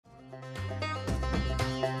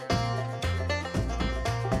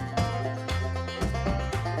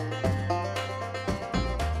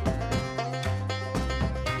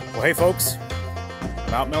Well, hey folks,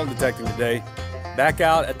 I'm out metal detecting today. Back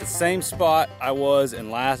out at the same spot I was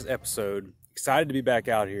in last episode. Excited to be back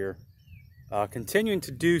out here. Continuing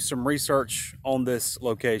to do some research on this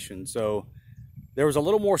location. So there was a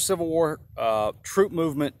little more Civil War troop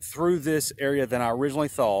movement through this area than I originally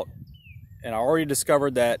thought. And I already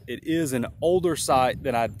discovered that it is an older site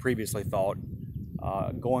than I'd previously thought.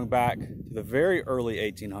 Going back to the very early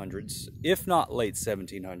 1800s, if not late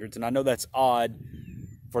 1700s. And I know that's odd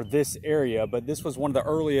for this area, but this was one of the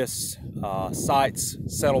earliest sites,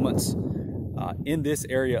 settlements in this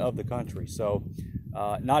area of the country. So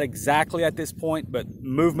not exactly at this point, but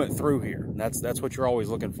movement through here. And that's what you're always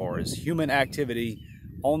looking for, is human activity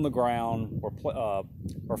on the ground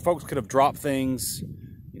where folks could have dropped things,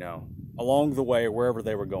 you know, along the way wherever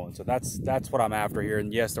they were going. So that's what I'm after here.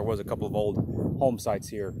 And yes, there was a couple of old home sites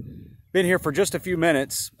here. Been here for just a few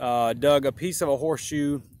minutes, dug a piece of a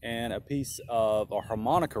horseshoe and a piece of a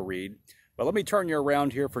harmonica reed. But let me turn you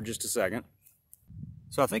around here for just a second.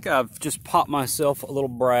 So I think I've just popped myself a little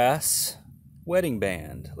brass wedding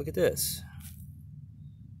band. Look at this.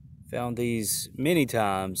 Found these many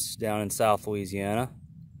times down in South Louisiana.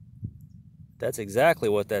 That's exactly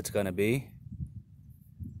what that's going to be.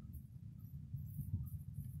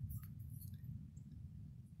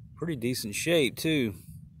 Pretty decent shape too.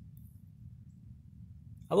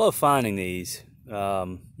 I love finding these. You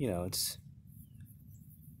know, it's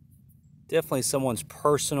definitely someone's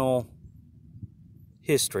personal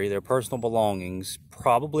history, their personal belongings.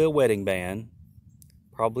 Probably a wedding band,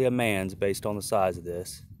 probably a man's based on the size of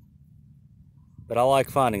this. But I like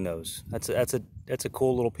finding those. That's a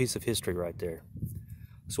cool little piece of history right there.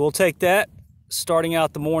 So we'll take that. Starting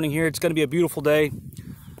out the morning here, it's going to be a beautiful day.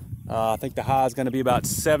 I think the high is going to be about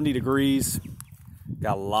 70 degrees.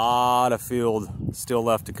 Got a lot of field still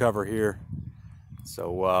left to cover here.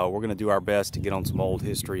 So we're going to do our best to get on some old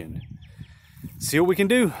history and see what we can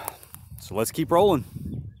do. So let's keep rolling.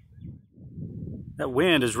 That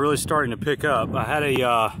wind is really starting to pick up. I had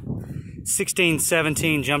a 16,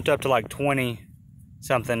 17, jumped up to like 20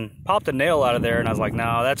 something. Popped a nail out of there and I was like,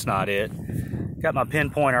 no, that's not it. Got my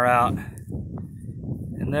pinpointer out.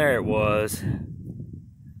 And there it was.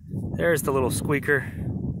 There's the little squeaker.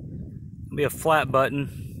 It'll be a flat button.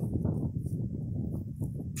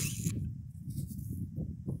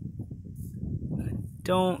 I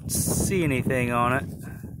don't see anything on it.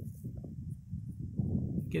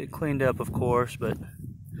 Get it cleaned up, of course, but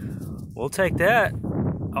we'll take that.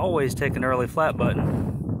 Always take an early flat button.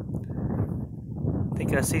 I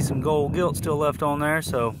think I see some gold gilt still left on there,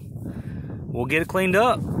 so we'll get it cleaned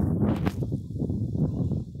up.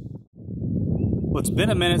 Well, it's been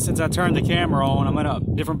a minute since I turned the camera on. I'm in a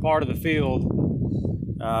different part of the field.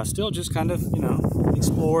 Still just kind of, you know,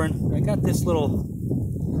 exploring. I got this little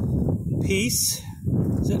piece.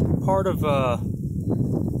 Is it part of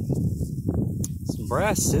some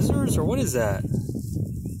brass scissors, or what is that?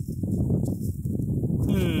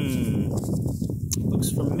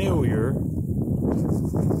 Looks familiar.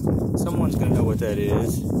 Someone's gonna know what that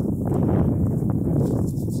is.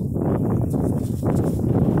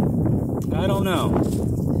 I don't know.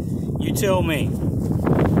 You tell me.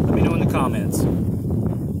 Let me know in the comments.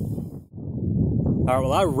 Alright,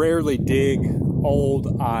 well, I rarely dig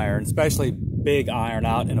old iron, especially big iron,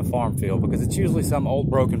 out in a farm field, because it's usually some old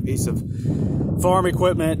broken piece of farm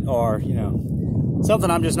equipment or, you know, something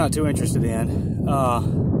I'm just not too interested in.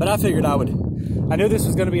 But I figured I knew this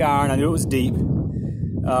was going to be iron. I knew it was deep.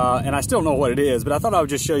 And I still don't know what it is, but I thought I would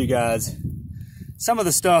just show you guys some of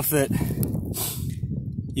the stuff that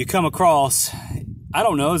you come across. I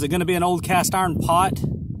don't know, is it going to be an old cast iron pot?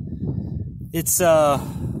 It's I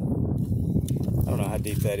don't know how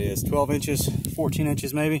deep that is, 12 inches, 14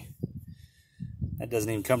 inches maybe. That doesn't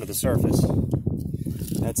even come to the surface.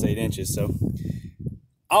 That's 8 inches. So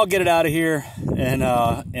I'll get it out of here and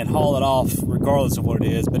haul it off regardless of what it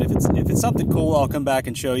is. But if it's something cool, I'll come back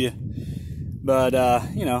and show you. But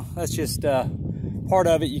you know, that's just part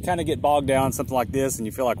of it. You kind of get bogged down in something like this and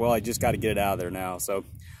you feel like, well, I just got to get it out of there now. So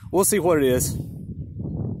we'll see what it is.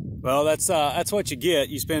 Well, that's what you get.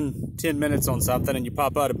 You spend 10 minutes on something and you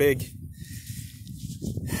pop out a big,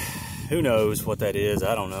 who knows what that is.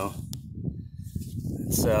 I don't know.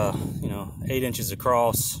 It's you know, 8 inches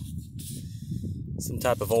across, some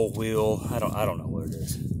type of old wheel. I don't know what it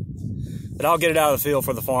is, but I'll get it out of the field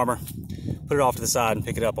for the farmer, put it off to the side and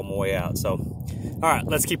pick it up on my way out. So all right,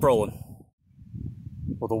 let's keep rolling.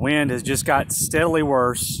 Well, the wind has just got steadily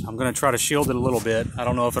worse. I'm going to try to shield it a little bit. I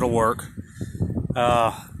don't know if it'll work.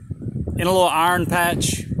 In a little iron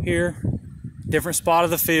patch here, different spot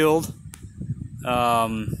of the field.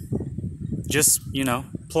 Just, you know,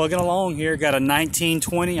 plugging along here. Got a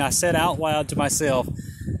 1920. I said out loud to myself,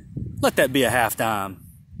 let that be a half dime.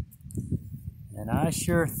 And I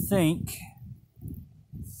sure think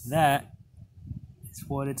that is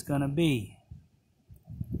what it's gonna be.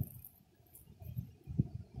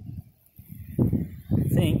 I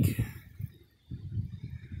think.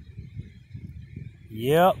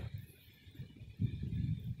 Yep.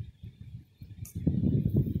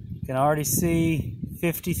 Can already see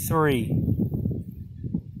 53.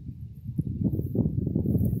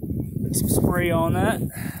 Put some spray on that.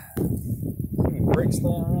 Any bricks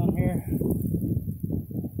laying around here?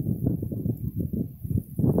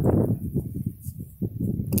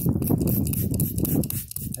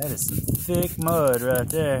 That is some thick mud right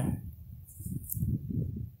there.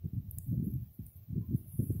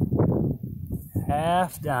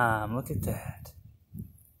 Half dime, look at that.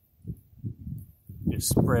 Just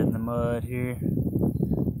spreading the mud here.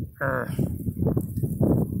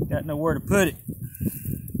 Got nowhere to put it.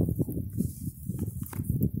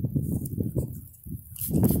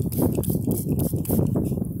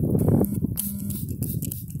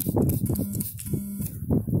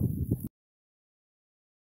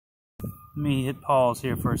 Let me hit pause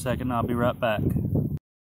here for a second and I'll be right back.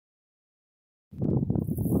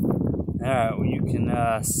 Alright, well you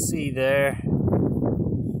can see there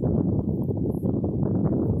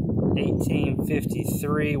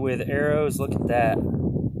 1853 with arrows. Look at that.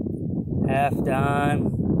 Half dime.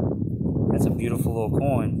 That's a beautiful little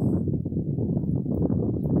coin.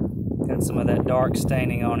 Got some of that dark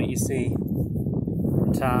staining on it, you see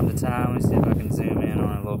from time to time. Let me see if I can zoom in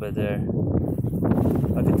on it a little bit there.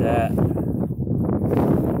 Look at that.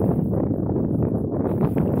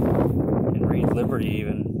 You can read Liberty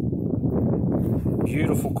even.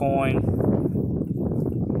 Beautiful coin.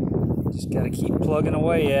 Just got to keep plugging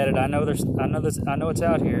away at it. I know it's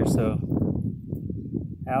out here, so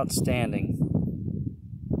outstanding.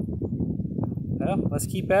 Well, let's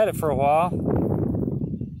keep at it for a while.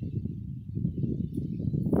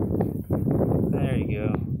 There you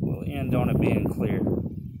go. We'll end on it being clear.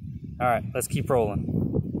 All right, let's keep rolling.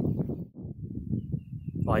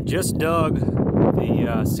 Well, I just dug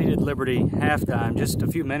the Seated Liberty half dime just a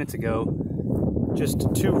few minutes ago.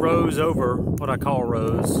 Just 2 rows over, what I call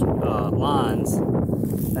rows, lines.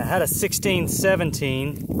 I had a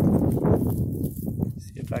 1617.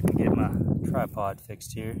 See if I can get my tripod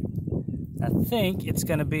fixed here. I think it's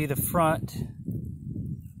going to be the front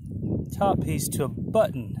top piece to a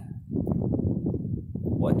button.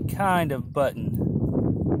 What kind of button?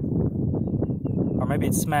 Or maybe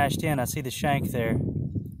it's smashed in. I see the shank there.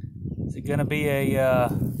 Is it going to be a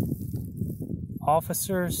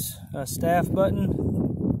officer's staff button?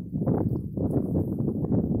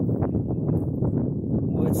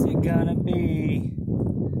 What's it gonna be?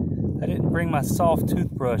 I didn't bring my soft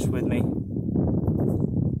toothbrush with me.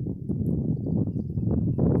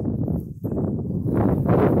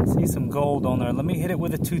 See some gold on there. Let me hit it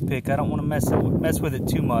with a toothpick. I don't want to mess with it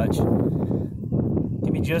too much.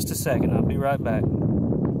 Give me just a second. I'll be right back.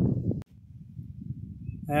 All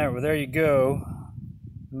right, well there you go.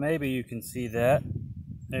 Maybe you can see that.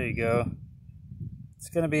 There you go. It's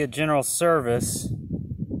going to be a general service.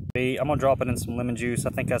 I'm going to drop it in some lemon juice.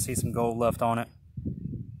 I think I see some gold left on it.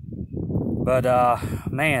 But,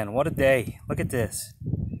 man, what a day. Look at this.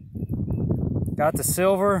 Got the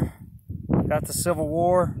silver. Got the Civil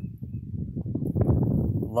War.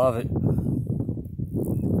 Love it.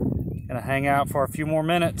 Gonna hang out for a few more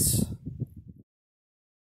minutes.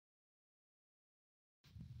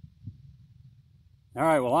 All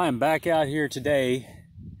right, well, I am back out here today,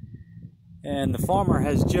 and the farmer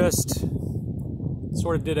has just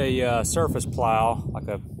sort of did a surface plow, like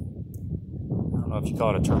a, I don't know if you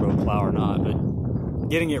call it a turbo plow or not, but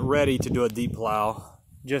getting it ready to do a deep plow.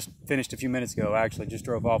 Just finished a few minutes ago, actually. Just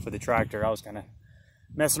drove off with the tractor. I was kind of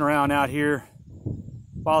messing around out here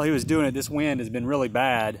while he was doing it. This wind has been really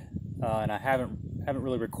bad, and I haven't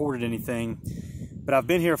really recorded anything, but I've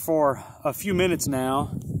been here for a few minutes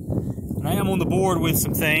now. And I am on the board with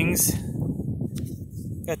some things.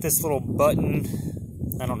 Got this little button.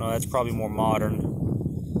 I don't know, that's probably more modern.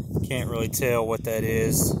 Can't really tell what that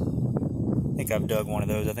is. I think I've dug one of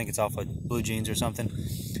those. I think it's off of Blue Jeans or something.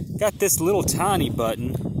 Got this little tiny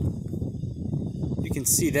button. You can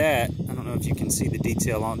see that. I don't know if you can see the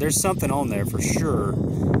detail on it. There's something on there for sure.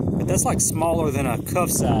 But that's like smaller than a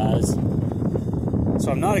cuff size.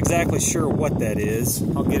 So I'm not exactly sure what that is.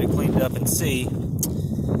 I'll get it cleaned up and see.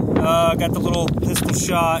 Got the little pistol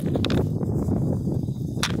shot,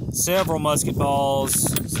 several musket balls,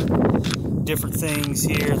 different things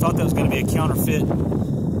here. I thought that was going to be a counterfeit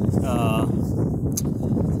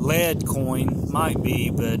lead coin, might be,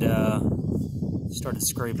 but started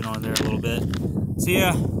scraping on there a little bit. So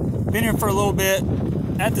yeah, been here for a little bit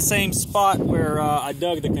at the same spot where I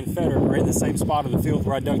dug the Confederate, or in the same spot of the field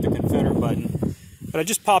where I dug the Confederate button. But I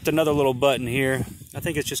just popped another little button here. I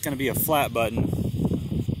think it's just going to be a flat button.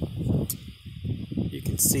 You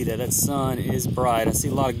can see that sun is bright. I see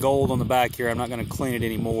a lot of gold on the back here. I'm not going to clean it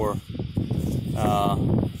anymore. I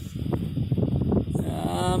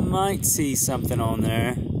might see something on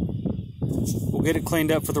there. We'll get it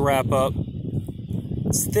cleaned up for the wrap up.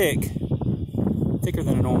 It's thicker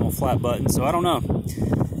than a normal flat button, so I don't know.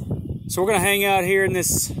 So we're going to hang out here in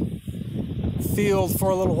this field for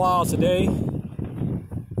a little while today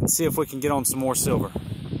and see if we can get on some more silver.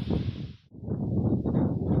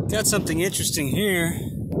 Got something interesting here.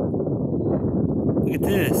 Look at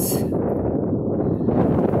this.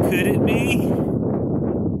 Could it be?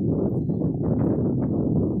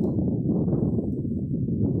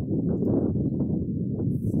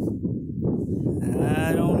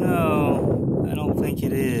 I don't know. I don't think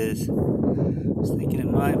it is. I was thinking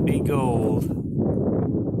it might be gold.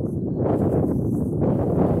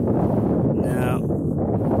 No.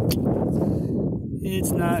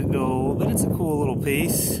 It's not gold, but it's a cool little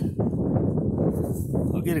piece.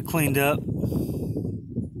 I'll get it cleaned up.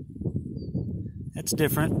 That's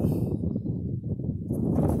different.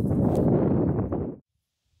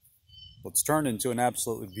 Well, it's turned into an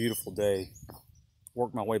absolutely beautiful day.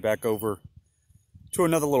 Worked my way back over to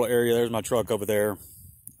another little area. There's my truck over there.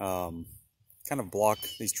 Kind of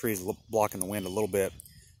these trees blocking the wind a little bit.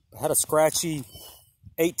 I had a scratchy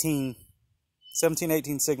 17,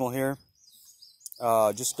 18 signal here.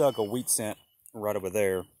 Just dug a wheat cent right over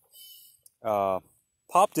there.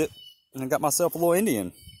 Popped it and I got myself a little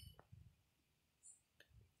Indian.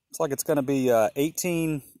 Looks like it's going to be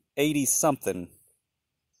 1880 something.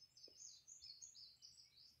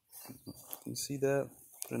 Can you see that?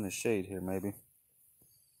 Put it in the shade here maybe.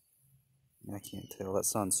 I can't tell. That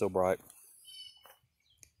sun's so bright.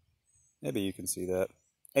 Maybe you can see that.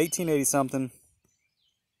 1880 something.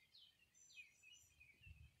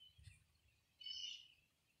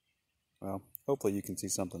 Well, hopefully you can see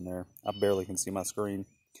something there. I barely can see my screen.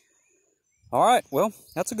 All right, well,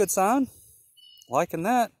 that's a good sign. Liking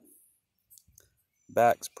that.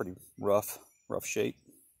 Back's pretty rough shape.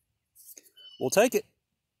 We'll take it.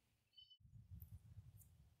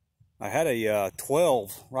 I had a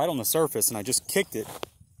 12 right on the surface and I just kicked it.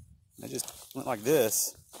 I just went like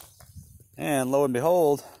this. And lo and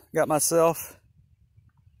behold, got myself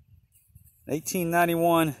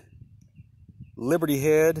 1891 Liberty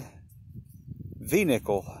Head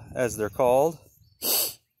V-nickel, as they're called.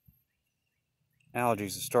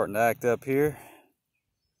 Allergies are starting to act up here.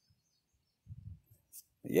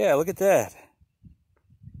 Yeah, look at that.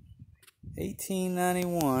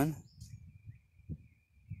 1891.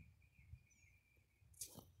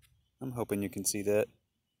 I'm hoping you can see that.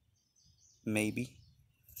 Maybe.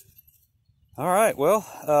 All right, well,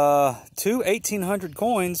 2 1800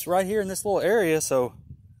 coins right here in this little area, so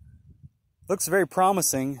looks very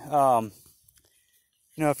promising.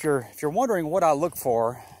 You know, if you're wondering what I look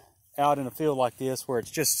for out in a field like this where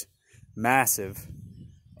it's just massive,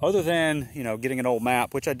 other than, you know, getting an old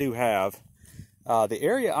map, which I do have, the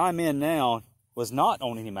area I'm in now was not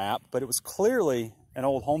on any map, but it was clearly an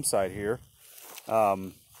old home site here.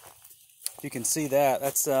 You can see that.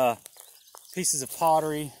 That's pieces of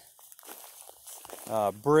pottery,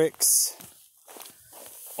 bricks,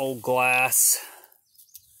 old glass,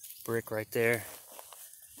 brick right there.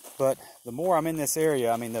 But the more I'm in this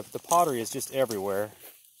area, I mean, the pottery is just everywhere.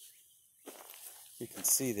 You can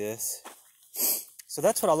see this. So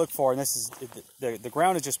that's what I look for, and this is the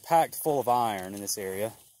ground is just packed full of iron in this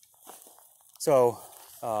area. So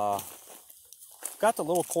got the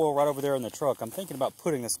little coil right over there in the truck. I'm thinking about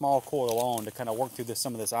putting the small coil on to kind of work through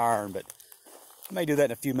some of this iron, but I may do that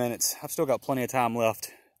in a few minutes. I've still got plenty of time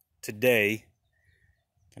left today.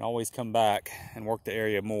 Can always come back and work the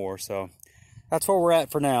area more. So that's where we're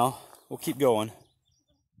at for now. We'll keep going.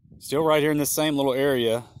 Still right here in this same little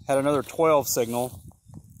area. Had another 12 signal.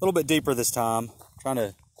 A little bit deeper this time. Trying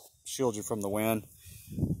to shield you from the wind.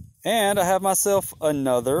 And I have myself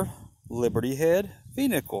another Liberty Head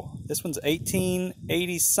V-nickel. This one's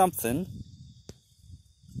 1880 something,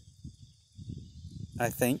 I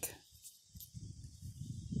think.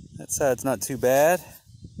 That side's not too bad.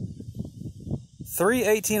 3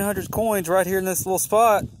 1800s coins right here in this little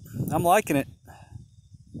spot. I'm liking it.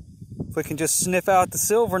 If we can just sniff out the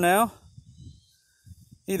silver now.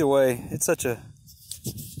 Either way, it's such a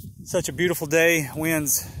beautiful day.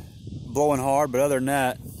 Wind's blowing hard, but other than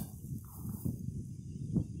that,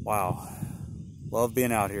 wow. Love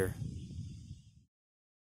being out here.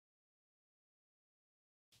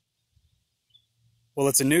 Well,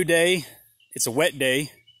 it's a new day. It's a wet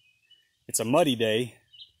day. It's a muddy day.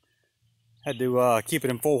 Had to keep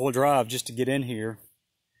it in four-wheel drive just to get in here.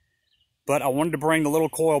 But I wanted to bring the little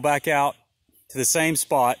coil back out to the same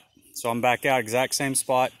spot. So I'm back out exact same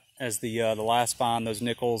spot as the last find, those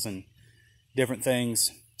nickels and different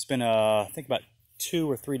things. It's been, I think about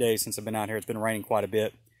 2 or 3 days since I've been out here. It's been raining quite a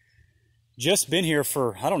bit. Just been here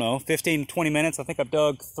for, I don't know, 15, 20 minutes. I think I've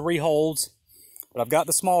dug 3 holes. But I've got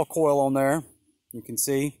the small coil on there. You can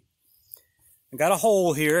see. I got a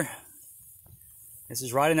hole here. This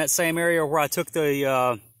is right in that same area where I took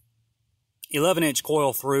the 11-inch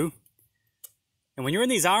coil through. And when you're in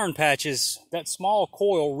these iron patches, that small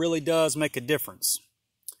coil really does make a difference.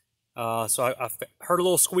 So I heard a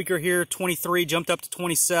little squeaker here, 23, jumped up to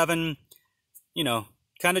 27, you know,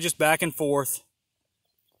 kind of just back and forth.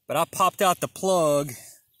 But I popped out the plug,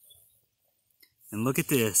 and look at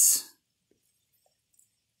this.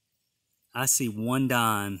 I see 1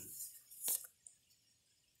 dime.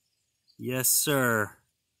 Yes, sir.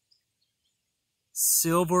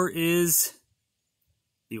 Silver is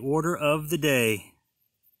the order of the day.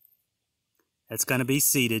 That's going to be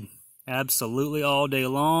seated absolutely all day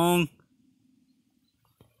long.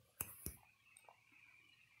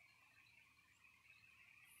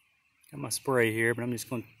 Got my spray here, but I'm just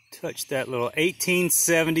going to touch that little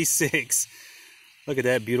 1876. Look at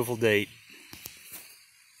that beautiful date.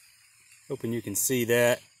 Hoping you can see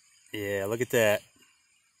that. Yeah, look at that.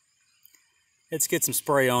 Let's get some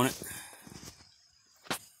spray on it.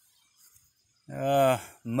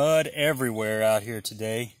 Mud everywhere out here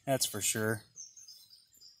today, that's for sure.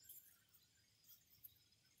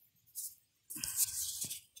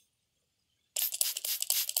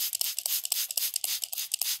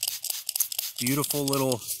 Beautiful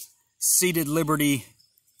little seated Liberty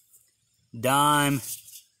dime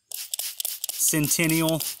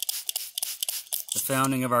centennial, the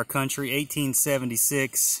founding of our country,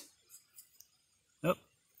 1876. Oh.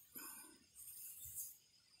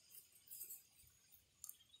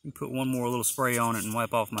 Put one more little spray on it and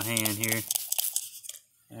wipe off my hand here.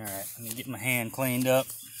 Alright, let me get my hand cleaned up.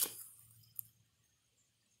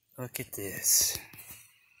 Look at this.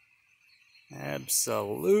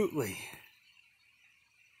 Absolutely.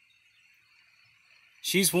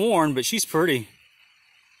 She's worn, but she's pretty.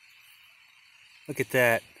 Look at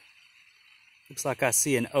that. Looks like I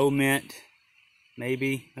see an O mint.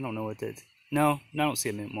 Maybe. I don't know what that is. No, I don't see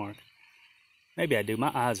a mint mark. Maybe I do.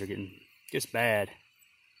 My eyes are getting just bad.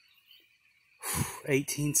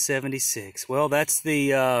 1876. Well, that's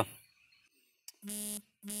the,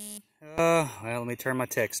 well, let me turn my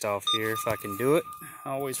text off here if I can do it. I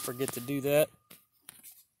always forget to do that.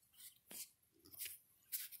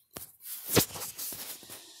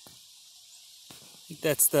 I think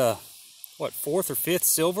that's the, what, 4th or 5th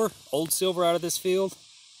silver? Old silver out of this field.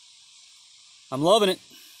 I'm loving it.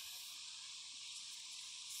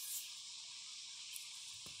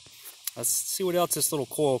 Let's see what else this little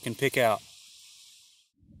coil can pick out.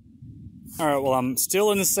 Alright, well, I'm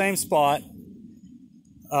still in the same spot.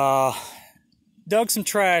 Dug some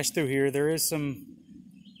trash through here. There is some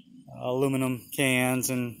aluminum cans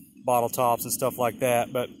and bottle tops and stuff like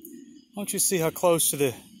that, but I want you to see how close to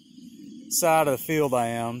the side of the field I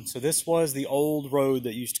am. So this was the old road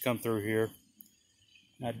that used to come through here.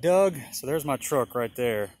 And I dug, so there's my truck right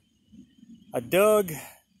there. I dug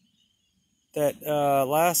that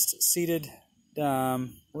last seated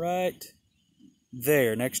dime right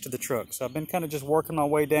there next to the truck. So I've been kind of just working my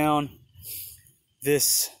way down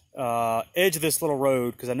this edge of this little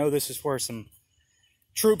road because I know this is where some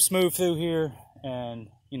troops move through here and,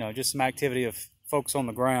 you know, just some activity of folks on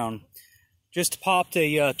the ground. Just popped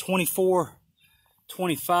a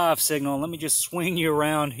 24-25 signal. Let me just swing you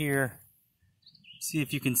around here. See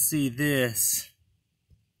if you can see this.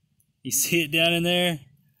 You see it down in there?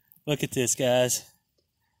 Look at this, guys.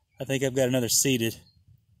 I think I've got another seated.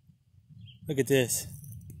 Look at this.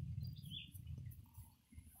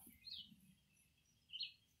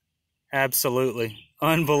 Absolutely.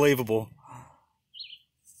 Unbelievable.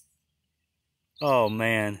 Oh,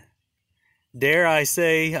 man. Dare I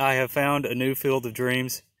say I have found a new field of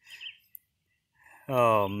dreams?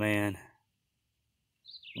 Oh, man.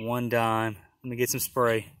 1 dime. Let me get some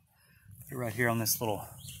spray. Put it right here on this little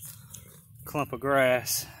clump of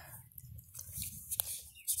grass.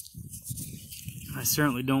 I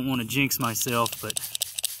certainly don't want to jinx myself, but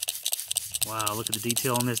wow, look at the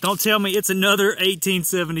detail on this. Don't tell me it's another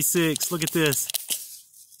 1876. Look at this.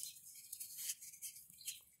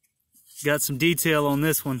 Got some detail on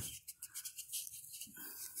this one.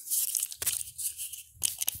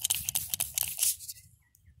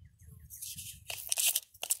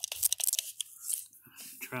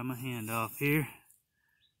 hand off here.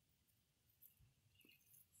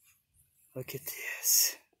 Look at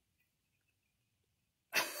this.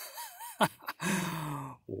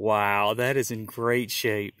 Wow, that is in great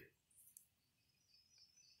shape.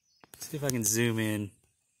 Let's see if I can zoom in.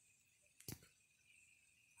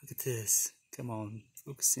 Look at this. Come on,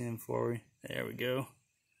 focus in for me. There we go.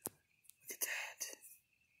 Look at that.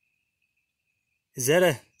 Is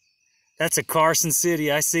that that's a Carson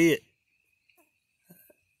City, I see it.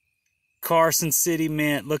 Carson City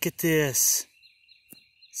Mint, look at this.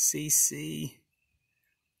 CC.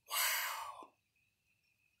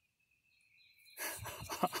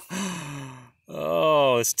 Wow.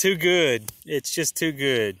 Oh, it's too good. It's just too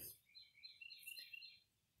good.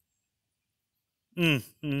 All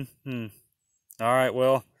right,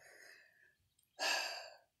 well,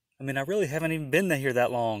 I mean, I really haven't even been here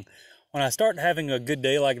that long. When I start having a good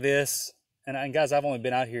day like this, and guys, I've only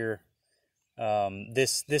been out here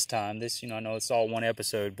this time, you know, I know it's all one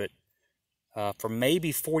episode, but for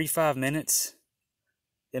maybe 45 minutes,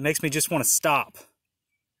 it makes me just want to stop,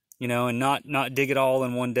 you know, and not dig it all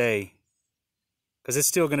in one day, because it's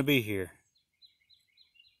still going to be here.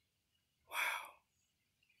 Wow.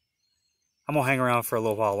 I'm going to hang around for a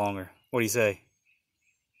little while longer. What do you say?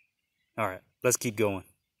 All right, let's keep going.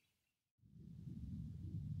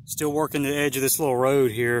 Still working the edge of this little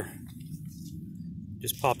road here.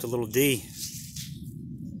 Just popped a little D.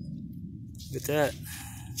 Look at that.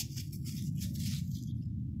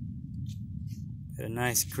 Got a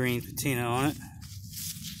nice green patina on it. I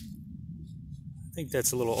think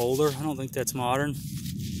that's a little older. I don't think that's modern.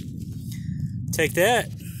 Take that.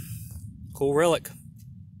 Cool relic.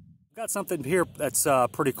 I've got something here that's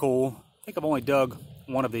pretty cool. I think I've only dug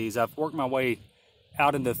one of these. I've worked my way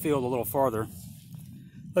out in the field a little farther.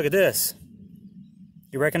 Look at this.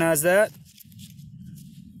 You recognize that?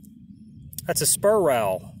 That's a spur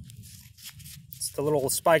rowel. It's the little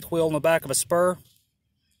spiked wheel in the back of a spur.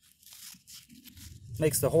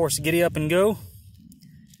 Makes the horse giddy up and go.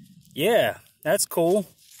 Yeah, that's cool.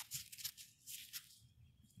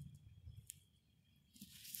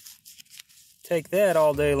 Take that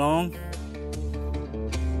all day long.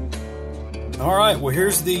 All right, well,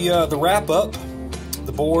 here's the wrap up,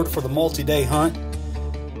 the board for the multi-day hunt.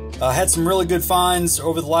 Had some really good finds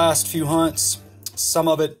over the last few hunts. Some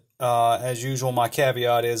of it, as usual, my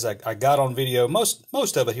caveat is I got on video.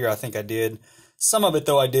 Most of it here I think I did. Some of it,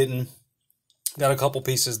 though, I didn't. Got a couple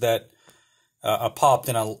pieces that I popped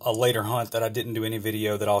in a later hunt that I didn't do any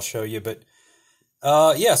video that I'll show you. But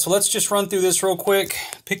yeah, so let's just run through this real quick.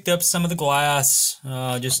 Picked up some of the glass,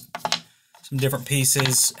 just some different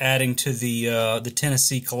pieces, adding to the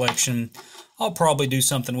Tennessee collection. I'll probably do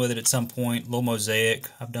something with it at some point. Little mosaic.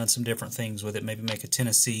 I've done some different things with it. Maybe make a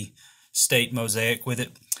Tennessee state mosaic with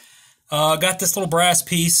it. Got this little brass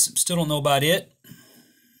piece. Still don't know about it.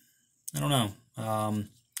 I don't know.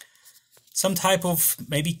 Some type of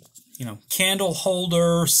maybe, you know, candle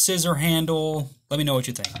holder, scissor handle. Let me know what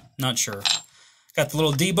you think. Not sure. Got the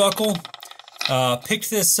little D-buckle.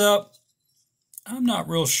 Picked this up. I'm not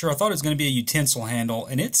real sure. I thought it was going to be a utensil handle,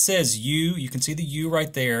 and it says U. You can see the U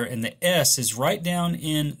right there, and the S is right down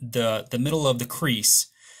in the middle of the crease.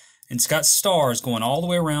 And it's got stars going all the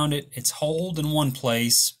way around it. It's holed in one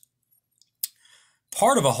place.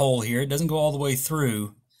 Part of a hole here. It doesn't go all the way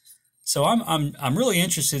through. So I'm really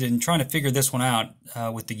interested in trying to figure this one out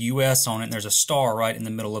with the US on it. And there's a star right in the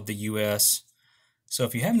middle of the US. So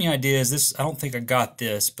if you have any ideas, I don't think I got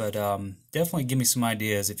this, but definitely give me some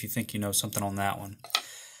ideas if you think you know something on that one.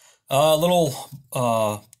 A little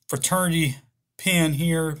fraternity pin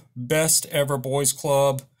here, Best Ever Boys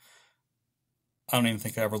Club. I don't even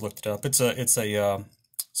think I ever looked it up. It's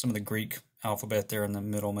some of the Greek alphabet there in the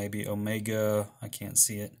middle, maybe Omega. I can't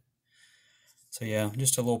see it. So yeah,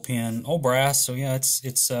 just a little pin, old brass. So yeah,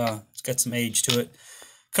 it's got some age to it.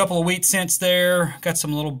 Couple of wheat cents there. Got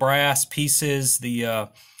some little brass pieces. I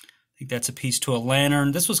think that's a piece to a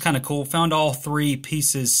lantern. This was kind of cool. Found all three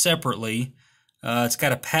pieces separately. It's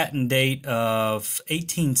got a patent date of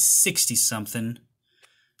 1860 something.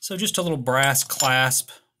 So just a little brass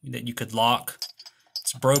clasp that you could lock.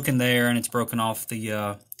 It's broken there, and it's broken off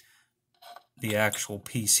the actual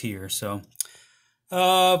piece here. So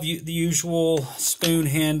the usual spoon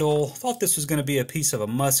handle. Thought this was going to be a piece of a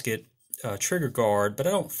musket trigger guard, but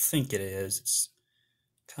I don't think it is. It's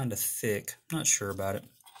kind of thick. Not sure about it.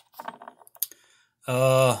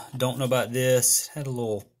 Don't know about this. Had a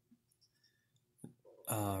little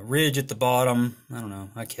ridge at the bottom. I don't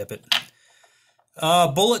know. I kept it.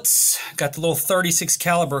 Bullets. Got the little 36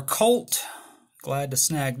 caliber Colt. Glad to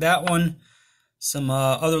snag that one. Some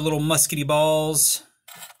other little muskety balls.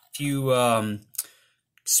 A few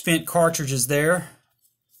spent cartridges there.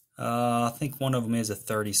 I think one of them is a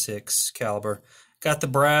 36 caliber. Got the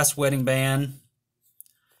brass wedding band.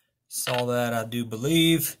 Saw that, I do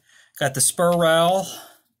believe. Got the spur rowel.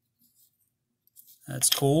 That's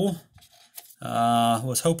cool.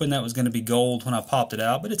 Was hoping that was going to be gold when I popped it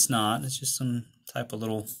out, but it's not. It's just some type of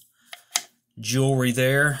little jewelry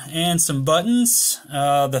there. And some buttons.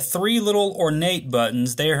 The 3 little ornate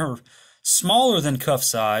buttons, they are smaller than cuff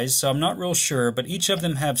size, so I'm not real sure, but each of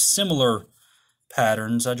them have similar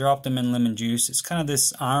patterns. I dropped them in lemon juice. It's kind of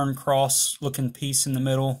this iron cross looking piece in the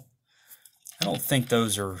middle. I don't think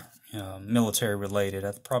those are military related.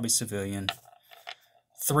 That's probably civilian.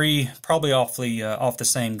 3 probably off the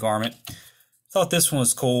same garment. Thought this one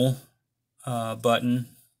was cool. Button.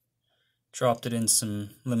 Dropped it in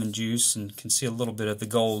some lemon juice and can see a little bit of the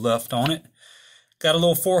gold left on it. Got a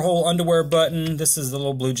little 4-hole underwear button. This is the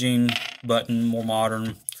little blue jean button, more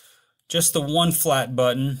modern. Just the 1 flat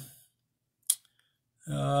button.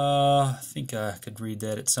 I think I could read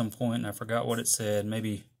that at some point, and I forgot what it said.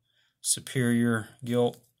 Maybe superior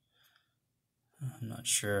gilt. I'm not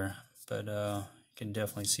sure, but you can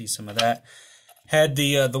definitely see some of that. Had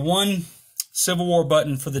the 1 Civil War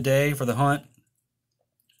button for the day, for the hunt.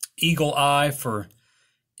 Eagle Eye for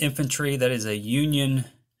infantry. That is a Union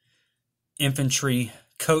infantry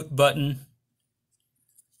coat button.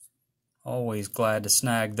 Always glad to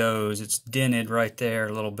snag those. It's dented right there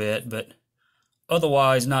a little bit, but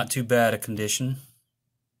otherwise not too bad a condition.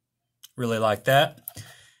 Really like that.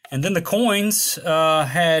 And then the coins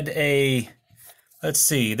had a, let's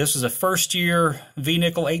see, this was a first year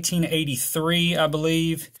V-nickel, 1883, I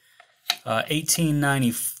believe.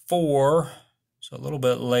 1894, so a little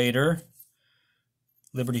bit later.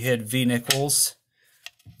 Liberty Head V-nickels.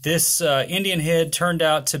 This Indian head turned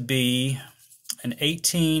out to be an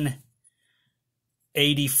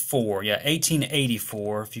 1884. Yeah,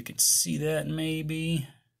 1884. If you could see that, maybe.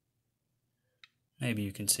 Maybe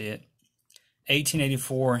you can see it.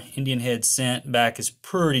 1884 Indian head cent. Back is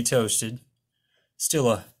pretty toasted. Still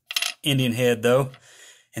a Indian head, though.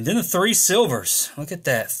 And then the 3 silvers. Look at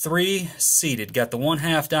that. 3 seated. Got the 1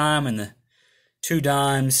 half dime and the 2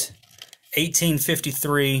 dimes.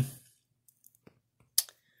 1853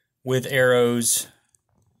 with arrows.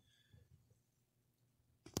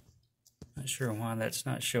 Not sure why that's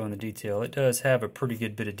not showing the detail. It does have a pretty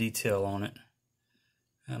good bit of detail on it.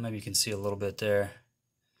 Maybe you can see a little bit there.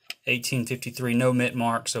 1853, no mint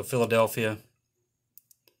mark, so Philadelphia.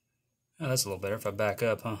 Oh, that's a little better if I back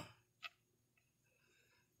up, huh?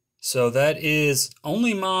 So that is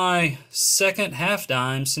only my 2nd half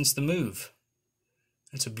dime since the move.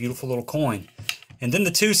 That's a beautiful little coin. And then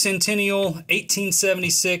the 2 Centennial,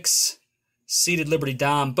 1876, seated Liberty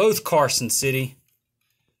dime, both Carson City.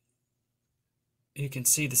 You can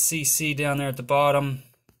see the CC down there at the bottom.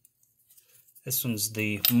 This one's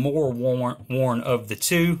the more worn of the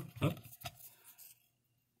 2. Oh.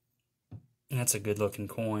 That's a good looking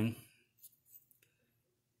coin.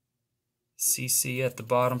 CC at the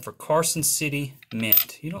bottom for Carson City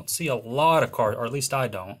Mint. You don't see a lot of or at least I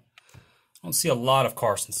don't see a lot of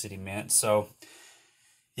Carson City Mint. So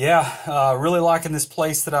yeah, really liking this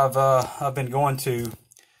place that I've been going to.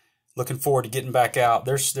 Looking forward to getting back out.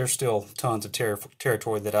 There's still tons of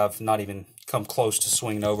territory that I've not even come close to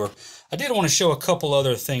swinging over. I did want to show a couple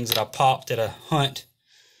other things that I popped at a hunt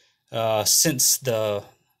since the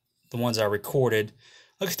ones I recorded.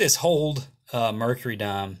 Look at this Hold Mercury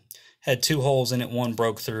dime. Had 2 holes in it, 1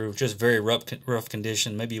 broke through. Just very rough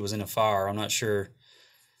condition. Maybe it was in a fire, I'm not sure.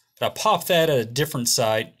 But I popped that at a different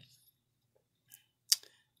site.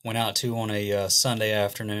 Went out to on a Sunday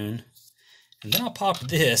afternoon. And then I popped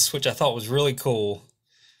this, which I thought was really cool.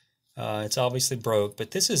 It's obviously broke, but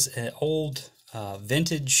this is an old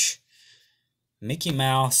vintage Mickey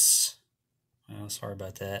Mouse. Oh, sorry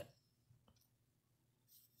about that.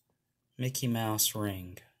 Mickey Mouse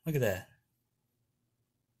ring. Look at that.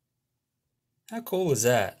 How cool is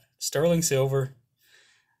that? Sterling silver.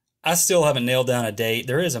 I still haven't nailed down a date.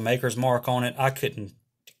 There is a maker's mark on it. I couldn't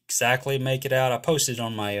exactly make it out. I posted it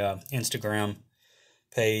on my Instagram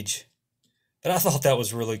page. But I thought that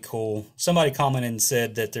was really cool. Somebody commented and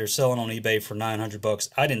said that they're selling on eBay for $900.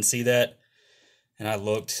 I didn't see that, and I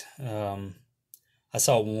looked. I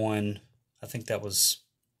saw one. I think that was,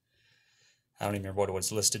 I don't even remember what it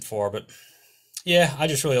was listed for, but yeah, I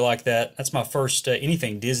just really like that. That's my first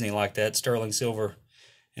anything Disney like that, sterling silver,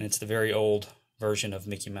 and it's the very old version of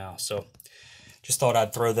Mickey Mouse. So just thought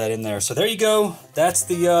I'd throw that in there. So there you go. That's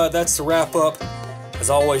the wrap up. As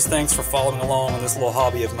always, thanks for following along on this little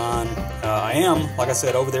hobby of mine. I am, like I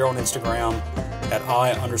said, over there on Instagram at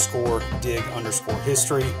I_dig_history.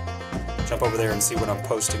 jump over there and see what I'm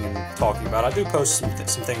posting and talking about. I do post some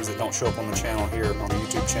things that don't show up on the channel here, on the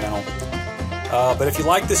YouTube channel. But if you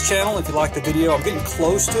like this channel, if you like the video, I'm getting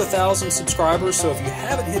close to 1,000 subscribers, so if you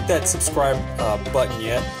haven't hit that subscribe button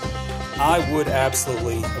yet, I would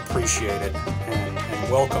absolutely appreciate it and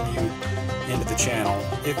welcome you into the channel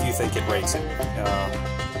if you think it rates it.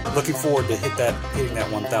 Looking forward to hitting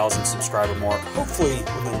that 1,000 subscriber mark, hopefully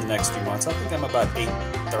within the next few months. I think I'm about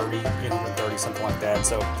 830, something like that.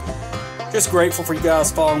 So just grateful for you guys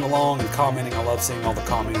following along and commenting. I love seeing all the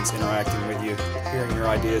comments, interacting with you, hearing your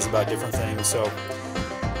ideas about different things. So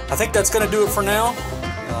I think that's going to do it for now.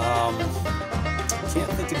 Can't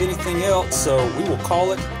think of anything else, so we will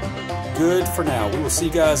call it good for now. We will see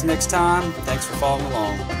you guys next time. Thanks for following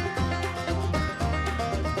along.